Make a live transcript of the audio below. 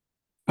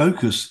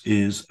Focus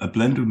is a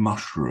blend of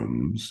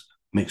mushrooms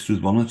mixed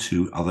with one or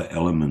two other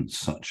elements,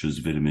 such as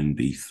vitamin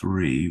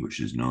B3,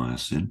 which is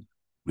niacin,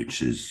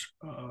 which is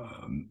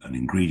an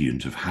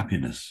ingredient of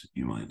happiness,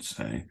 you might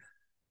say.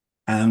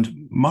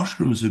 And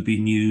mushrooms have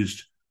been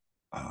used,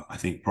 I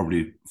think,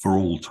 probably for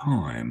all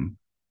time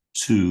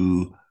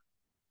to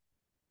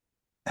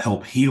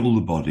help heal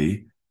the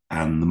body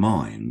and the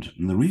mind.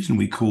 And the reason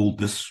we called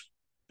this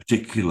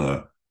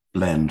particular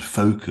blend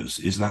focus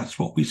is that's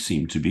what we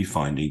seem to be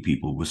finding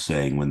people were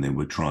saying when they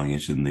were trying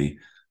it in the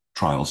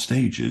trial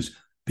stages.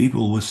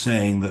 People were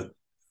saying that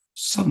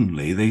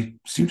suddenly they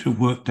seem to have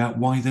worked out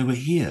why they were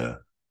here,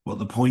 what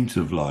the point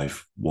of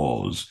life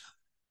was.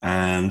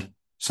 And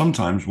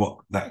sometimes what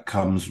that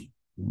comes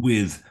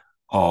with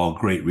are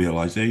great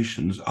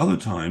realizations. Other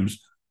times,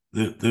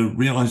 the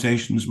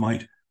realizations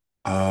might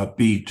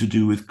be to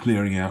do with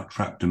clearing out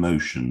trapped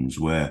emotions,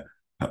 where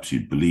perhaps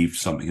you'd believed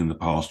something in the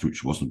past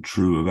which wasn't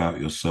true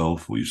about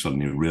yourself, or you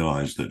suddenly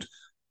realized that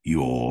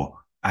your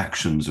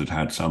actions had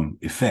had some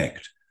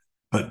effect.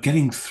 But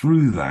getting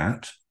through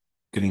that,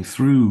 getting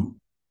through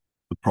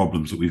the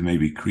problems that we've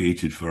maybe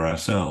created for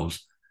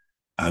ourselves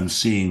and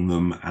seeing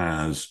them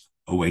as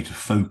a way to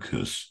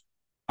focus,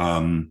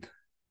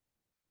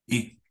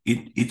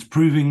 it's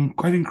proving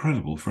quite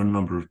incredible for a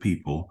number of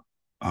people.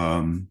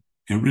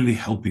 Really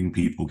helping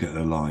people get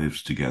their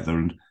lives together.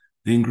 And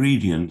the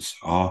ingredients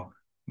are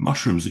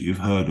mushrooms that you've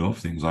heard of,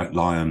 things like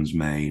lion's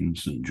mane,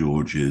 St.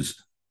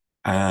 George's.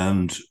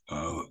 And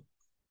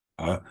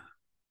what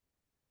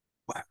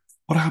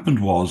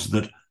happened was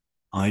that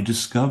I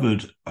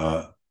discovered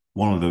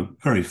one of the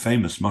very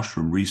famous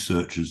mushroom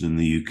researchers in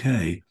the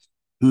UK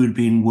who had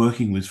been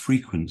working with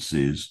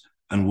frequencies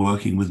and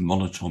working with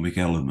monatomic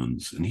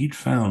elements. And he'd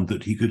found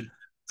that he could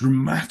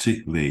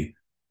dramatically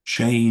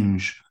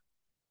change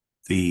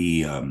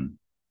the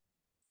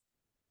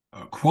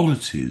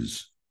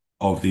qualities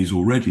of these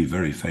already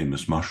very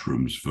famous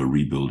mushrooms for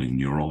rebuilding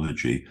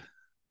neurology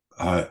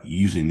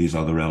using these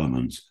other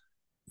elements.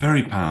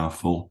 Very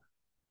powerful.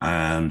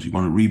 And you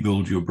want to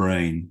rebuild your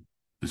brain,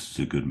 this is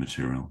a good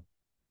material.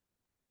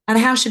 And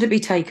how should it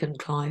be taken,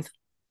 Clive?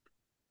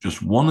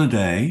 Just one a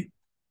day.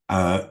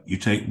 You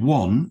take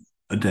one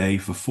a day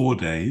for 4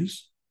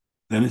 days.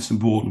 Then it's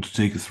important to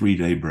take a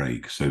 3-day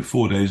break. So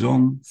 4 days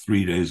on,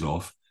 3 days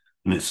off.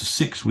 And it's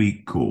a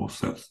 6-week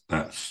course.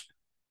 That's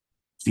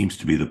seems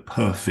to be the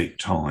perfect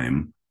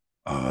time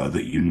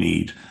that you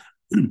need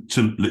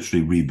to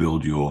literally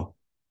rebuild your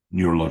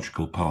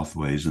neurological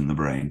pathways in the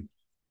brain.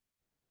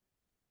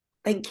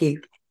 Thank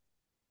you.